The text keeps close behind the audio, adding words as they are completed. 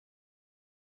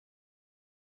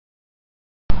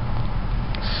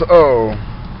So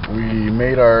we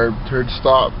made our third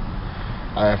stop.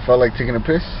 I felt like taking a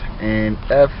piss and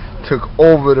F took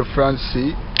over the front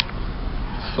seat.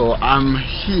 So I'm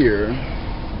here,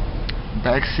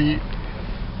 back seat.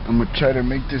 I'm gonna try to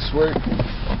make this work.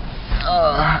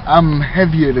 I'm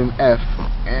heavier than F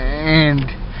and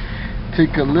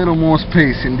take a little more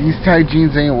space, and these tight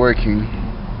jeans ain't working.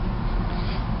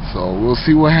 So we'll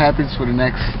see what happens for the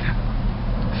next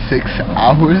 6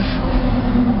 hours.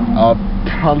 I'll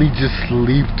probably just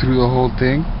sleep through the whole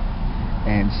thing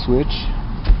and switch.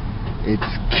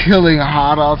 It's killing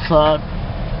hot outside.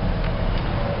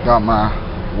 Got my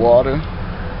water,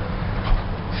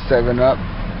 7 Up.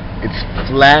 It's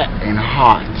flat and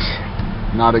hot.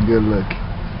 Not a good look.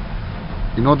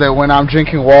 You know that when I'm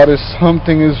drinking water,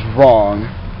 something is wrong.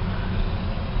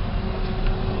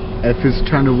 F is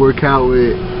trying to work out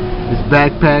with his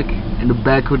backpack in the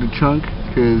back of the trunk,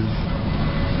 because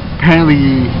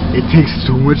apparently it takes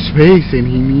too much space and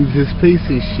he needs his space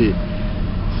and shit.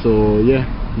 So yeah,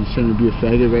 he's trying to be a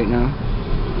faggot right now,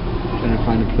 trying to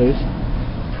find a place.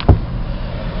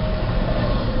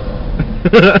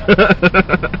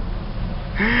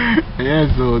 Yeah,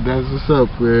 so that's what's up.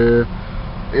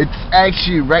 It's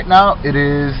actually right now, it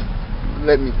is,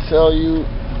 let me tell you.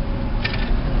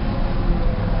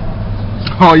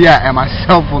 Oh yeah, and my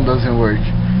cell phone doesn't work.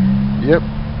 Yep.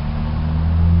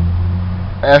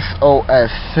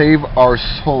 SOS, save our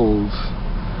souls.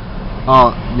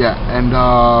 Yeah, and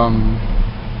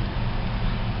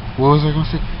what was I gonna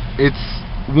say? It's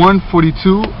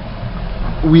 1:42.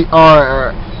 We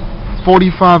are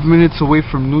 45 minutes away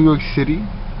from New York City.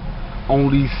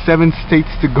 Only 7 states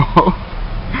to go.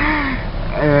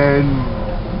 And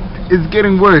it's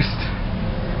getting worse.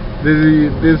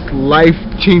 This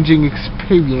life-changing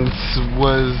experience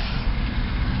was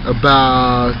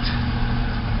about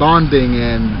bonding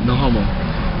and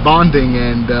bonding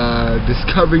and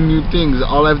discovering new things.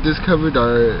 All I've discovered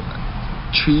are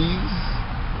trees,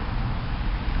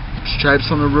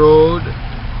 stripes on the road,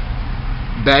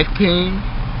 back pain,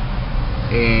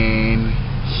 and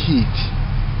heat.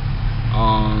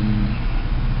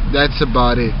 That's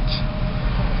about it.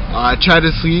 I tried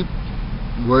to sleep,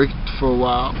 worked for a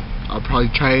while. I'll probably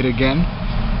try it again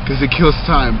because it kills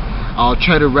time. I'll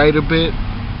try to write a bit,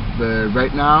 but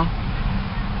right now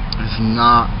it's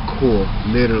not cool.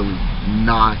 Literally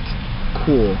not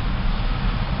cool.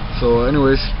 So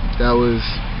anyways, that was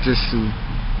just to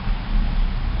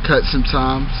cut some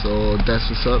time. So that's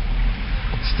what's up.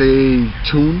 Stay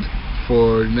tuned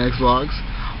for the next vlogs.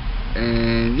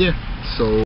 And yeah, so